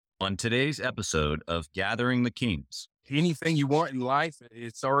On today's episode of Gathering the Kings. Anything you want in life,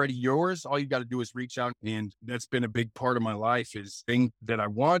 it's already yours. All you got to do is reach out. And that's been a big part of my life is things that I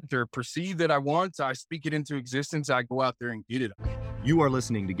want or perceive that I want. I speak it into existence. I go out there and get it. You are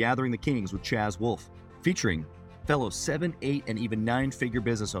listening to Gathering the Kings with Chaz Wolf, featuring fellow 7, 8, and even 9-figure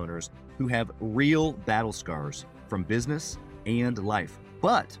business owners who have real battle scars from business and life,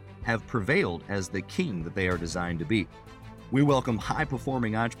 but have prevailed as the king that they are designed to be. We welcome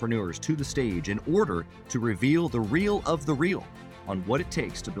high-performing entrepreneurs to the stage in order to reveal the real of the real on what it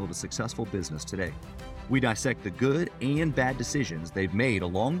takes to build a successful business today. We dissect the good and bad decisions they've made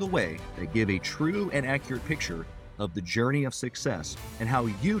along the way that give a true and accurate picture of the journey of success and how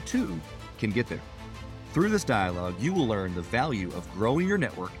you too can get there. Through this dialogue, you will learn the value of growing your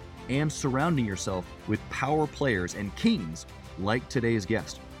network and surrounding yourself with power players and kings like today's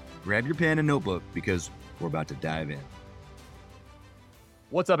guest. Grab your pen and notebook because we're about to dive in.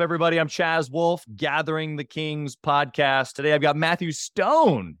 What's up, everybody? I'm Chaz Wolf, Gathering the Kings podcast. Today, I've got Matthew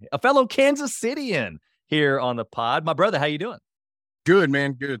Stone, a fellow Kansas Cityan, here on the pod. My brother, how you doing? Good,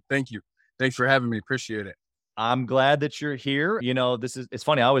 man. Good. Thank you. Thanks for having me. Appreciate it. I'm glad that you're here. You know, it's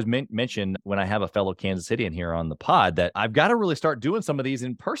funny. I always mention when I have a fellow Kansas Cityan here on the pod that I've got to really start doing some of these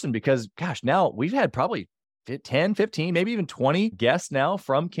in person because, gosh, now we've had probably 10, 15, maybe even 20 guests now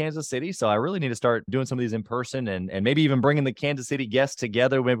from Kansas City. So I really need to start doing some of these in person and maybe even bringing the Kansas City guests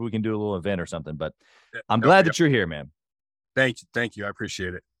together. Maybe we can do a little event or something, but I'm glad that you're here, man. Thank you. Thank you. I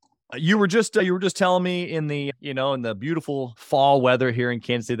appreciate it. You were just telling me in the beautiful fall weather here in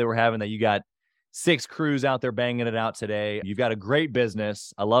Kansas City that we're having that you got 6 crews out there banging it out today. You've got a great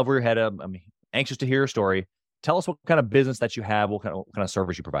business. I love where you're headed. I'm anxious to hear your story. Tell us what kind of business that you have, what kind of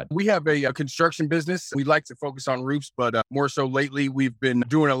service you provide. We have a construction business. We like to focus on roofs, but more so lately, we've been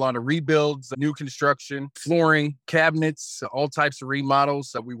doing a lot of rebuilds, new construction, flooring, cabinets, all types of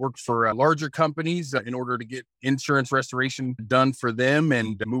remodels. We work for larger companies in order to get insurance restoration done for them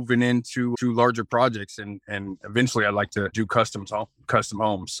and moving into larger projects. And eventually, I'd like to do custom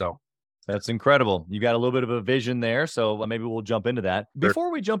homes. So. That's incredible. You got a little bit of a vision there. So maybe we'll jump into that.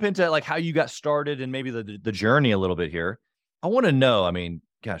 Before we jump into like how you got started and maybe the journey a little bit here, I want to know,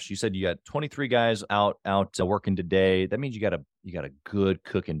 gosh, you said you got 23 guys out working today. That means you got a good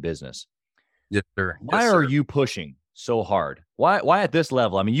cooking business. Yes, sir. Why are you pushing so hard? Why at this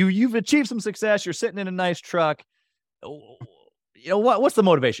level? You've achieved some success. You're sitting in a nice truck. What's the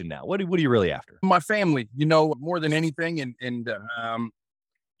motivation now? What are you really after? My family, more than anything. And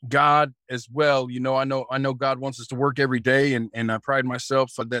God as well. I know God wants us to work every day and I pride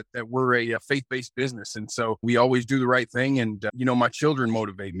myself that we're a faith-based business. And so we always do the right thing. And, my children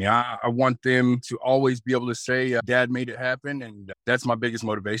motivate me. I want them to always be able to say, Dad made it happen. And that's my biggest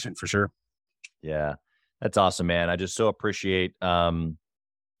motivation for sure. Yeah, that's awesome, man. I just so appreciate, I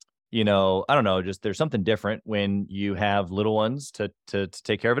don't know, just there's something different when you have little ones to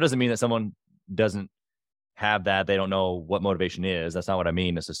take care of. It doesn't mean that someone doesn't have that. They don't know what motivation is. That's not what I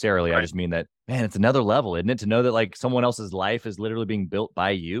mean necessarily. Right. I just mean that, man, it's another level, isn't it? To know that like someone else's life is literally being built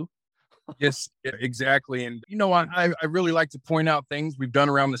by you. Yes, exactly. And, I really like to point out things we've done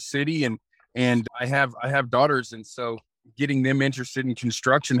around the city and I have daughters. And so getting them interested in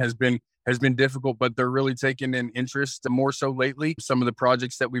construction has been difficult, but they're really taking an interest more so lately. Some of the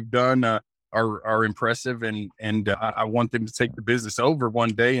projects that we've done, are impressive and I want them to take the business over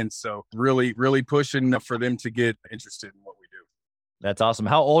one day. And so really, really pushing for them to get interested in what we do. That's awesome.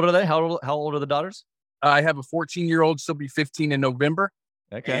 How old are they? How old are the daughters? I have a 14-year-old. She'll be 15 in November.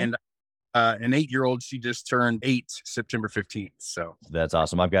 Okay. And an 8-year-old. She just turned 8 September 15th. So that's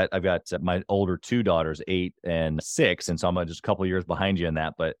awesome. I've got my older 2 daughters, 8 and 6. And so I'm just a couple of years behind you in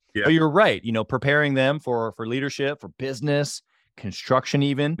that, but you're right. Preparing them for leadership, for business, construction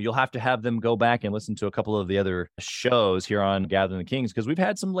even. You'll have to have them go back and listen to a couple of the other shows here on Gathering the Kings because we've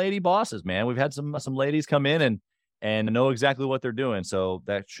had some lady bosses, man. We've had some ladies come in and know exactly what they're doing. So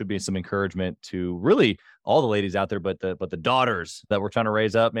that should be some encouragement to really all the ladies out there, but the daughters that we're trying to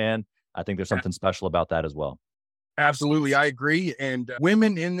raise up, man. I think there's something special about that as well. Absolutely. I agree. And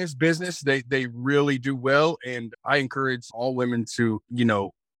women in this business, they really do well. And I encourage all women to,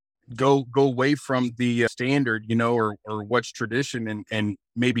 go away from the standard, or what's tradition and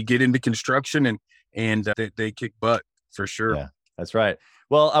maybe get into construction and they kick butt for sure. Yeah, that's right.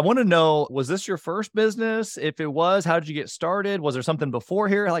 Well, I want to know, was this your first business? If it was, how did you get started? Was there something before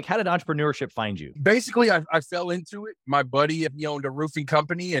here? Like, how did entrepreneurship find you? Basically, I fell into it. My buddy, he owned a roofing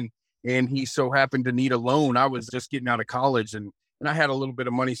company and he so happened to need a loan. I was just getting out of college and I had a little bit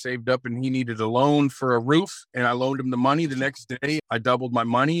of money saved up and he needed a loan for a roof and I loaned him the money. The next day I doubled my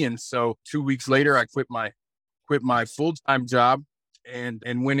money. And so 2 weeks later, I quit my full-time job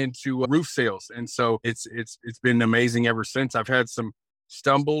and went into roof sales. And so it's been amazing ever since. I've had some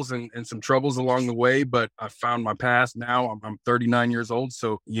stumbles and some troubles along the way, but I found my path now. I'm 39 years old.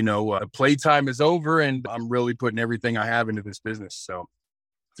 So, playtime is over and I'm really putting everything I have into this business. So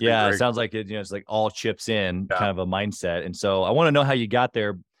yeah, it sounds like it's like all chips in kind of a mindset. And so I want to know how you got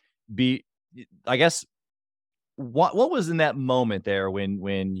there. I guess, what was in that moment there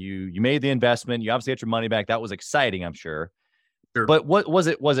when you made the investment? You obviously got your money back. That was exciting, I'm sure. Sure. But what was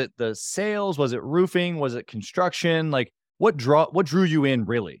it? Was it the sales? Was it roofing? Was it construction? Like what drew you in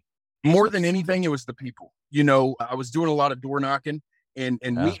really? More than anything, it was the people. I was doing a lot of door knocking and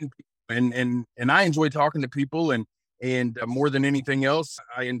meeting people, and I enjoy talking to people, and more than anything else,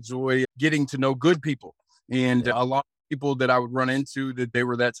 I enjoy getting to know good people. And a lot of people that I would run into, that they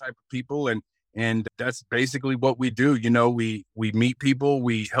were that type of people, and that's basically what we do. We meet people,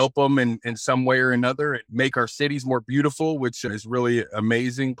 we help them in some way or another, and make our cities more beautiful, which is really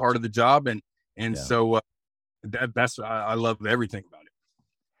amazing part of the job. So I love everything about it.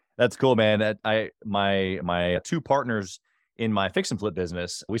 That's cool, man. My two partners in my fix and flip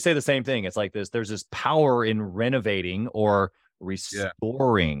business, we say the same thing. It's like there's this power in renovating or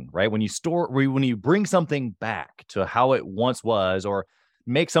restoring, right? When you bring something back to how it once was, or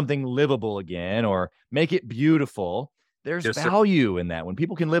make something livable again, or make it beautiful, there's value in that. When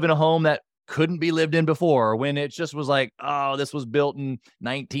people can live in a home that couldn't be lived in before, when it just was like, oh, this was built in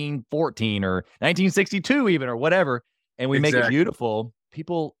 1914 or 1962 even, or whatever, and we make it beautiful,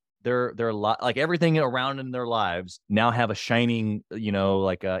 people, they're a lot, like everything around in their lives now have a shining,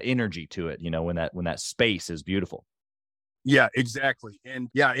 energy to it, when that space is beautiful. Yeah, exactly. And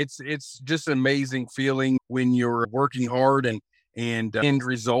yeah, it's just an amazing feeling when you're working hard and end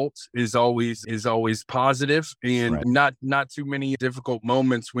result is always positive, and not too many difficult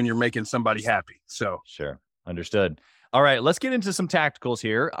moments when you're making somebody happy. So sure. Understood. All right, let's get into some tacticals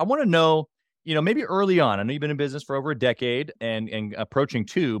here. I want to know, maybe early on, I know you've been in business for over a decade and approaching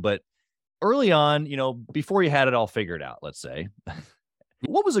 2, but early on, before you had it all figured out, let's say,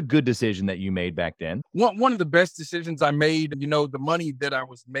 what was a good decision that you made back then? One of the best decisions I made, the money that I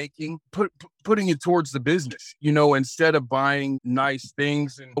was making, putting it towards the business, instead of buying nice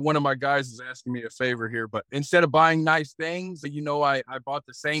things. And one of my guys is asking me a favor here, but instead of buying nice things, I bought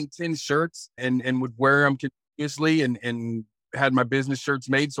the same 10 shirts and would wear them continuously and had my business shirts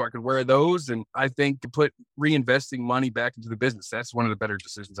made so I could wear those. And I think reinvesting money back into the business, that's one of the better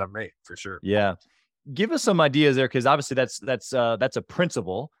decisions I've made for sure. Yeah. Give us some ideas there, because obviously that's a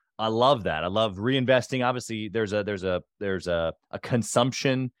principle. I love that. I love reinvesting. Obviously, there's a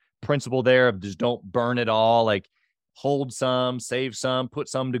consumption principle there of just don't burn it all. Like hold some, save some, put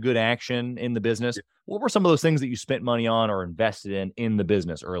some to good action in the business. Yeah. What were some of those things that you spent money on or invested in the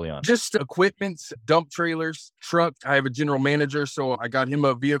business early on? Just equipment, dump trailers, truck. I have a general manager, so I got him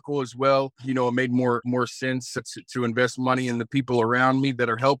a vehicle as well. It made more sense to invest money in the people around me that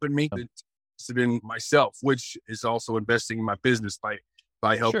are helping me. In myself, which is also investing in my business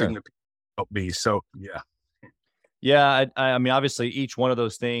by helping the people help me. So I mean, obviously each one of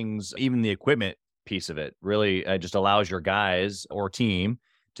those things, even the equipment piece of it, really just allows your guys or team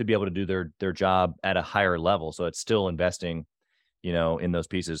to be able to do their job at a higher level. So it's still investing, in those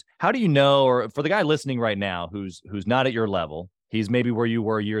pieces. How do you know, or for the guy listening right now who's not at your level, he's maybe where you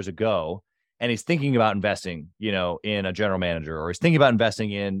were years ago, and he's thinking about investing, in a general manager, or he's thinking about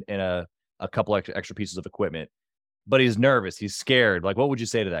investing in a couple extra pieces of equipment, but he's nervous, he's scared. Like, what would you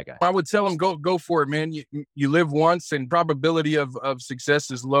say to that guy? I would tell him, go for it, man. You live once, and probability of success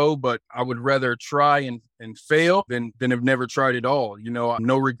is low, but I would rather try and fail than have never tried at all.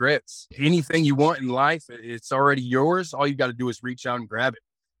 No regrets. Anything you want in life, it's already yours. All you got to do is reach out and grab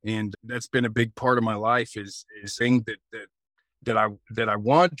it. And that's been a big part of my life is saying that I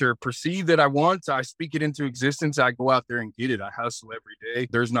want, or perceive that I want. I speak it into existence. I go out there and get it. I hustle every day.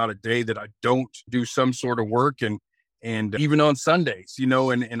 There's not a day that I don't do some sort of work, and even on Sundays,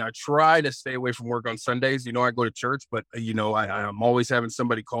 and I try to stay away from work on Sundays. I go to church, but I'm always having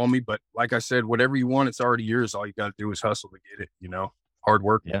somebody call me. But like I said, whatever you want, it's already yours. All you got to do is hustle to get it. Hard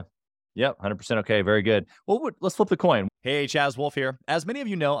work. Yeah. Yep. 100%. Okay. Very good. Well, let's flip the coin. Hey, Chaz Wolf here. As many of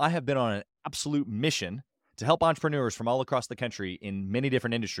you know, I have been on an absolute mission to help entrepreneurs from all across the country in many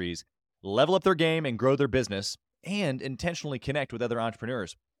different industries level up their game and grow their business, and intentionally connect with other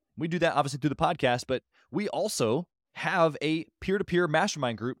entrepreneurs. We do that obviously through the podcast, but we also have a peer-to-peer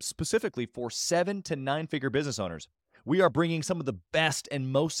mastermind group specifically for 7 to 9-figure business owners. We are bringing some of the best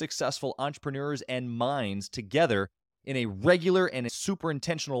and most successful entrepreneurs and minds together in a regular and a super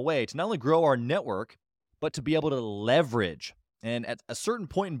intentional way to not only grow our network, but to be able to leverage. And at a certain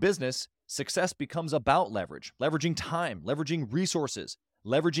point in business, success becomes about leverage, leveraging time, leveraging resources,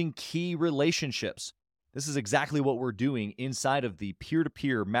 leveraging key relationships. This is exactly what we're doing inside of the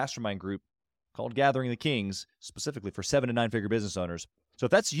peer-to-peer mastermind group called Gathering the Kings, specifically for 7 to 9 figure business owners. So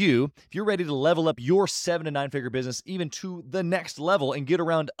if that's you, if you're ready to level up your 7 to 9 figure business even to the next level and get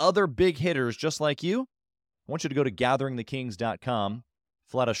around other big hitters just like you, I want you to go to gatheringthekings.com,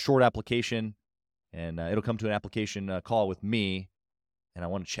 fill out a short application, and it'll come to an application call with me, and I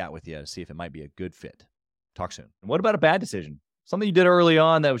want to chat with you to see if it might be a good fit. Talk soon. And what about a bad decision? Something you did early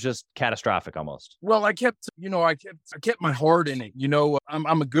on that was just catastrophic almost. Well, I kept my heart in it.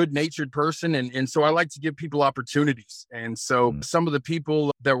 I'm a good-natured person, and so I like to give people opportunities. And so some of the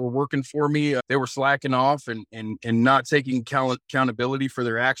people that were working for me, they were slacking off and not taking accountability for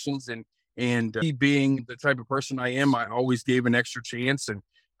their actions. And me being the type of person I am, I always gave an extra chance. And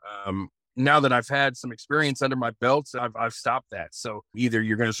now that I've had some experience under my belt, I've stopped that. So either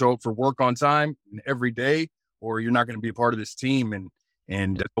you're going to show up for work on time every day, or you're not going to be a part of this team.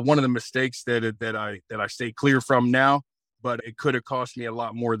 And one of the mistakes that I stay clear from now, but it could have cost me a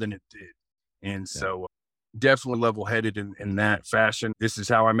lot more than it did. And so definitely level-headed in that fashion. This is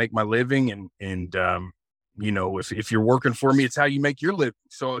how I make my living. And if you're working for me, it's how you make your living.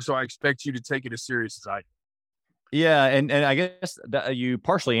 So I expect you to take it as serious as I do. Yeah, and I guess that you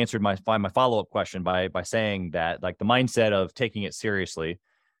partially answered my follow-up question by saying that, like, the mindset of taking it seriously.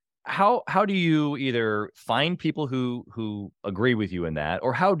 How do you either find people who agree with you in that,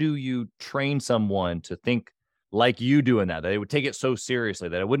 or how do you train someone to think like you do in that they would take it so seriously,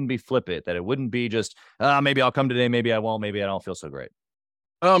 that it wouldn't be flippant, that it wouldn't be just, maybe I'll come today, maybe I won't, maybe I don't feel so great?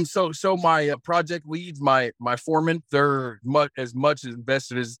 So my project leads, my foreman, they're as much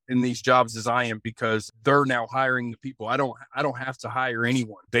invested in these jobs as I am, because they're now hiring the people. I don't have to hire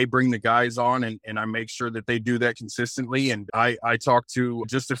anyone. They bring the guys on, and I make sure that they do that consistently. And I talk to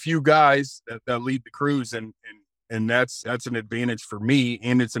just a few guys that lead the crews, and that's an advantage for me,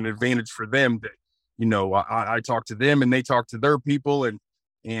 and it's an advantage for them that, I talk to them and they talk to their people,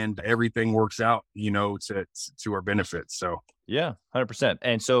 and everything works out, to our benefit. So. Yeah, 100%.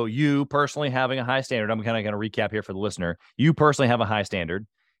 And so you personally having a high standard, I'm kind of going to recap here for the listener. You personally have a high standard.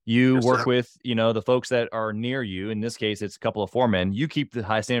 You work with, the folks that are near you. In this case, it's a couple of foremen. You keep the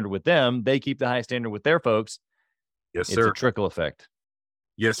high standard with them. They keep the high standard with their folks. Yes, it's sir. a trickle effect.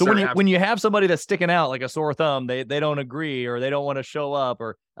 Yes, so sir. when you have somebody that's sticking out like a sore thumb, they don't agree, or they don't want to show up,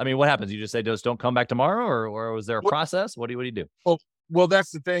 or, what happens? You just say, just don't come back tomorrow, or was there a process? What do you do? Well,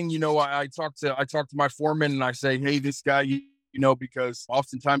 that's the thing. I talk to my foreman, and I say, hey, this guy, because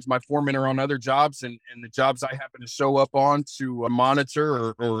oftentimes my foremen are on other jobs, and the jobs I happen to show up on to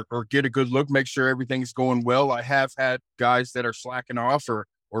monitor or get a good look, make sure everything's going well. I have had guys that are slacking off,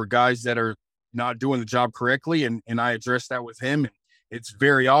 or guys that are not doing the job correctly, and I address that with him. And it's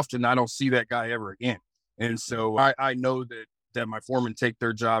very often I don't see that guy ever again. And so I know that my foremen take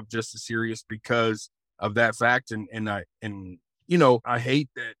their job just as serious because of that fact. And I hate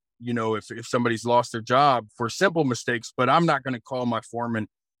that, if somebody's lost their job for simple mistakes, but I'm not going to call my foreman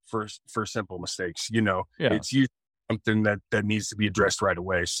for simple mistakes. It's usually something that needs to be addressed right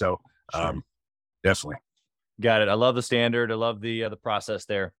away. So definitely. Got it. I love the standard. I love the process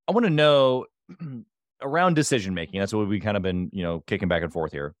there. I want to know around decision making. That's what we've kind of been, kicking back and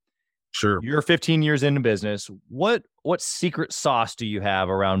forth here. Sure. You're 15 years into business. What secret sauce do you have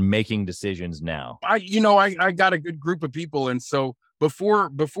around making decisions now? I got a good group of people. And so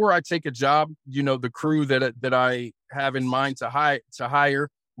before I take a job, the crew that I have in mind to hire,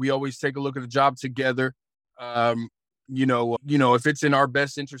 we always take a look at the job together. If it's in our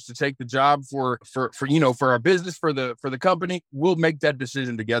best interest to take the job for our business, for the company, we'll make that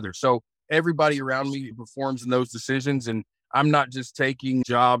decision together. So everybody around me performs in those decisions, and I'm not just taking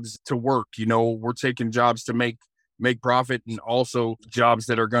jobs to work. We're taking jobs to make profit, and also jobs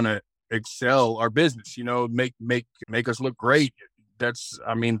that are going to excel our business, make us look great. That's,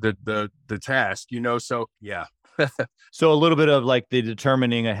 the task, so yeah. So a little bit of like the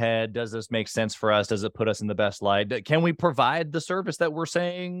determining ahead. Does this make sense for us? Does it put us in the best light? Can we provide the service that we're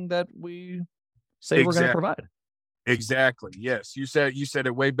saying that we say we're going to provide? Exactly. Yes. You said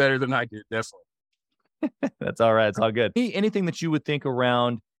it way better than I did. Definitely. That's all right. It's all good. Anything that you would think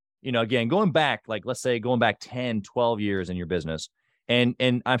around, again, going back, like, let's say going back 10, 12 years in your business. And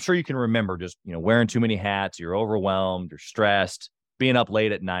I'm sure you can remember just, wearing too many hats, you're overwhelmed, you're stressed, being up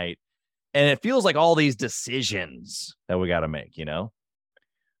late at night. And it feels like all these decisions that we got to make, What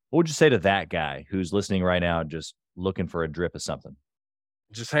would you say to that guy who's listening right now, just looking for a drip of something?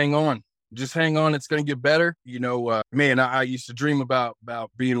 Just hang on. Just hang on. It's going to get better. Man, I used to dream about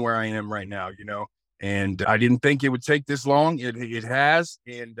being where I am right now, And I didn't think it would take this long. It has.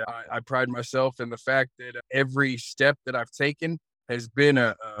 And I pride myself in the fact that every step that I've taken has been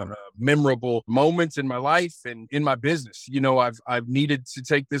a memorable moment in my life and in my business. I've needed to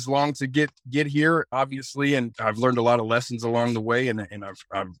take this long to get here, obviously, and I've learned a lot of lessons along the way, and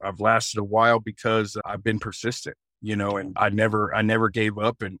I've lasted a while because I've been persistent. And I never gave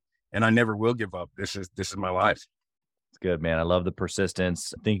up, and I never will give up. This is my life. Good, man. I love the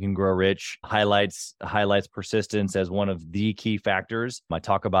persistence. Think and Grow Rich highlights persistence as one of the key factors. I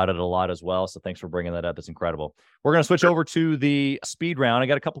talk about it a lot as well. So thanks for bringing that up. It's incredible. We're going to switch over to the speed round. I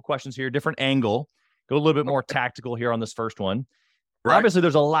got a couple questions here, different angle. Go a little bit more tactical here on this first one. Right. Obviously,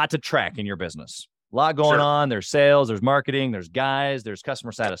 there's a lot to track in your business. A lot going on. There's sales, there's marketing, there's guys, there's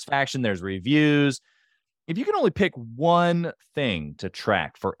customer satisfaction, there's reviews. If you can only pick one thing to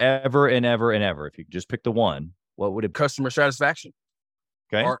track forever and ever and ever, if you could just pick the one, what would it be? Customer satisfaction.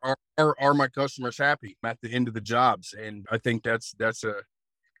 Okay. Are my customers happy at the end of the jobs? And I think that's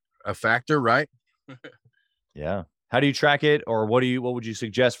a factor, right? Yeah. How do you track it, or what would you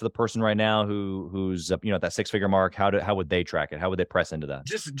suggest for the person right now who's at that 6-figure mark? How would they track it? How would they press into that?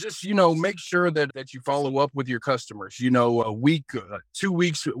 Just make sure that you follow up with your customers. A week, 2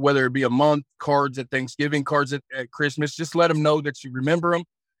 weeks, whether it be a month, cards at Thanksgiving, cards at Christmas. Just let them know that you remember them.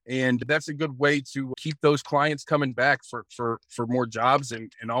 And that's a good way to keep those clients coming back for more jobs,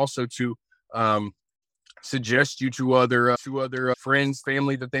 and also to suggest you to other friends,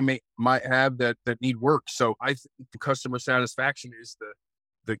 family that they might have that need work. So I think customer satisfaction is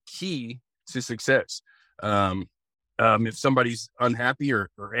the key to success. If somebody's unhappy or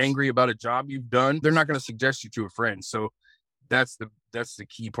angry about a job you've done, they're not going to suggest you to a friend. So that's the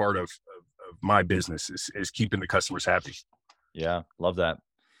key part of my business is keeping the customers happy. Yeah, love that.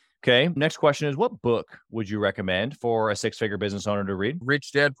 Okay. Next question is, what book would you recommend for a 6-figure business owner to read?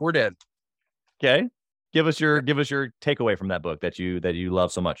 Rich Dad, Poor Dad. Okay. Give us your takeaway from that book that you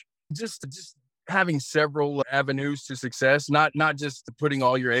love so much. Just having several avenues to success, not just putting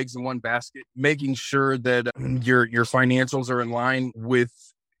all your eggs in one basket, making sure that your financials are in line with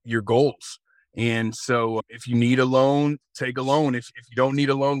your goals. And so if you need a loan, take a loan. If you don't need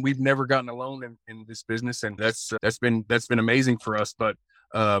a loan, we've never gotten a loan in this business. And that's been amazing for us. But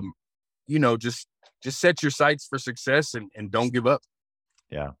just set your sights for success and don't give up.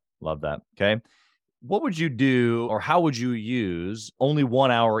 Yeah. Love that. Okay. What would you do, or how would you use only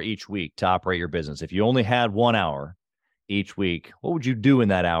 1 hour each week to operate your business? If you only had 1 hour each week, what would you do in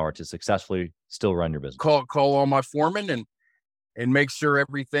that hour to successfully still run your business? Call all my foremen and make sure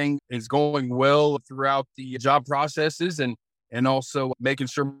everything is going well throughout the job processes, and also making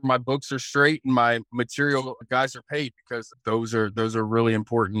sure my books are straight and my material guys are paid, because those are really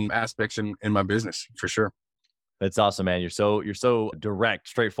important aspects in my business for sure. That's awesome, man. You're so direct,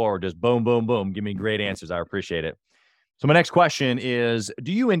 straightforward, just boom, boom, boom. Give me great answers. I appreciate it. So my next question is,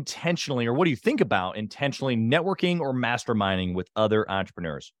 do you intentionally, or what do you think about intentionally networking or masterminding with other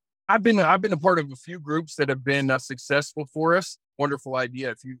entrepreneurs? I've been a part of a few groups that have been successful for us. Wonderful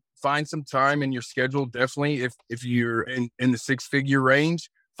idea. If you find some time in your schedule, definitely, if you're in the 6-figure range,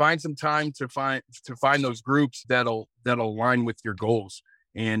 find some time to find those groups that'll align with your goals.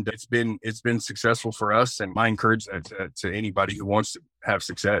 And it's been successful for us, and I encourage that to anybody who wants to have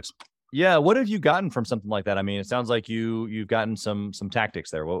success. Yeah, what have you gotten from something like that? I mean, it sounds like you've gotten some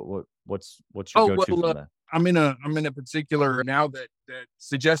tactics there. What's your go-to from that? I'm in a particular now that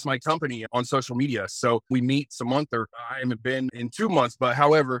suggests my company on social media. So we meet a month, or I haven't been in 2 months, but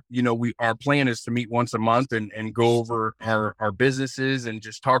however, our plan is to meet once a month and go over our businesses and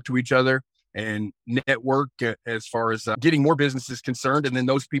just talk to each other and network as far as getting more businesses concerned. And then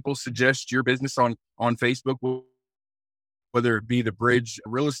those people suggest your business on Facebook, whether it be the Bridge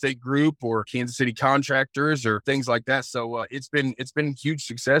Real Estate Group or Kansas City Contractors or things like that. So it's been huge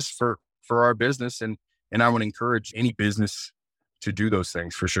success for our business. And I would encourage any business to do those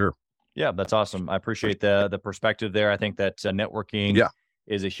things for sure. Yeah, that's awesome. I appreciate the perspective there. I think that networking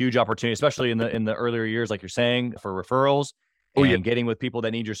is a huge opportunity, especially in the earlier years, like you're saying, for referrals. Getting with people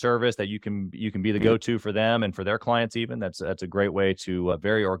that need your service, that you can be the go-to for them and for their clients even. That's a great way to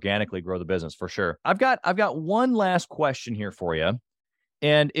very organically grow the business for sure. I've got one last question here for you.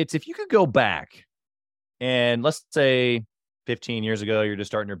 And it's, if you could go back and let's say 15 years ago, you're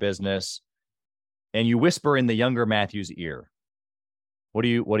just starting your business and you whisper in the younger Matthew's ear, what do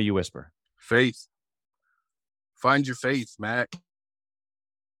you whisper? Faith. Find your faith, Matt.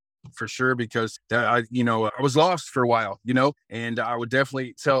 For sure, because I was lost for a while, and I would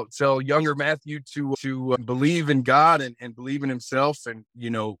definitely tell younger Matthew to believe in God and believe in himself, and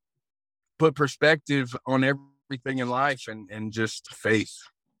put perspective on everything in life and just faith.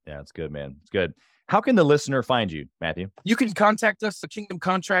 Yeah, it's good, man. It's good. How can the listener find you, Matthew? You can contact us at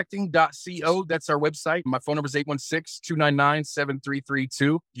kingdomcontracting.co. That's our website. My phone number is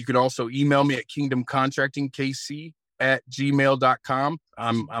 816-299-7332. You could also email me at kingdomcontractingkc@gmail.com.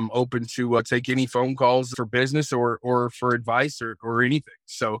 I'm open to take any phone calls for business or for advice or anything.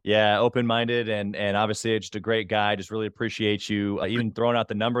 So yeah, open-minded and obviously just a great guy. Just really appreciate you even throwing out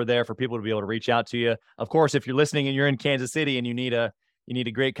the number there for people to be able to reach out to you. Of course, if you're listening and you're in Kansas City and you need a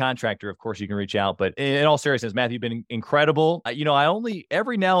great contractor, of course you can reach out. But in all seriousness, Matthew, you've been incredible. I only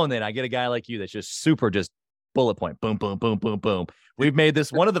every now and then I get a guy like you that's just super just bullet point, boom, boom, boom, boom, boom. We've made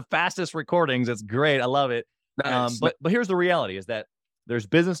this one of the fastest recordings. It's great. I love it. nice. But here's the reality is that there's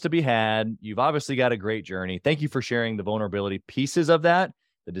business to be had. You've obviously got a great journey. Thank you for sharing the vulnerability pieces of that,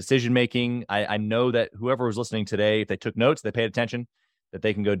 the decision-making. I know that whoever was listening today, if they took notes, they paid attention, that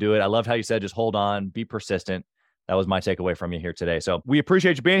they can go do it. I loved how you said, just hold on, be persistent. That was my takeaway from you here today. So we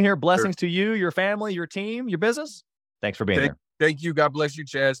appreciate you being here. Blessings to you, your family, your team, your business. Thanks for being here. Thank you. God bless you,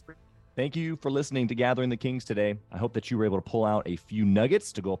 Chaz. Thank you for listening to Gathering the Kings today. I hope that you were able to pull out a few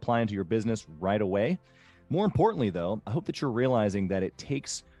nuggets to go apply into your business right away. More importantly, though, I hope that you're realizing that it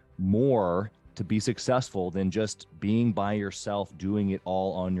takes more to be successful than just being by yourself, doing it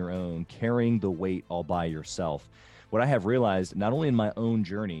all on your own, carrying the weight all by yourself. What I have realized, not only in my own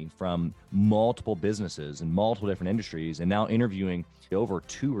journey from multiple businesses and multiple different industries, and now interviewing over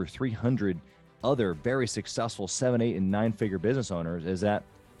 200 or 300 other very successful 7, 8, and 9-figure business owners, is that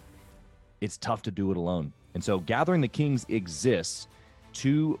it's tough to do it alone. And so Gathering the Kings exists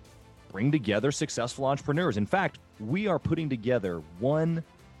to bring together successful entrepreneurs. In fact, we are putting together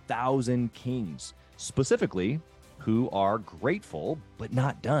 1,000 kings, specifically who are grateful but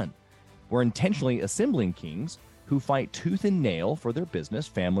not done. We're intentionally assembling kings who fight tooth and nail for their business,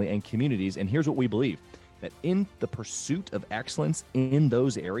 family, and communities. And here's what we believe, that in the pursuit of excellence in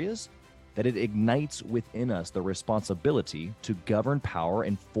those areas, that it ignites within us the responsibility to govern power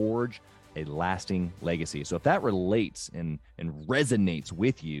and forge a lasting legacy. So if that relates and resonates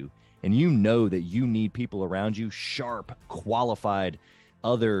with you, and you know that you need people around you, sharp, qualified,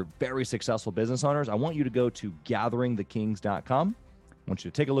 other very successful business owners, I want you to go to gatheringthekings.com. I want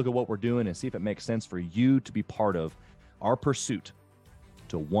you to take a look at what we're doing and see if it makes sense for you to be part of our pursuit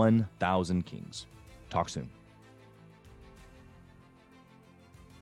to 1,000 kings. Talk soon.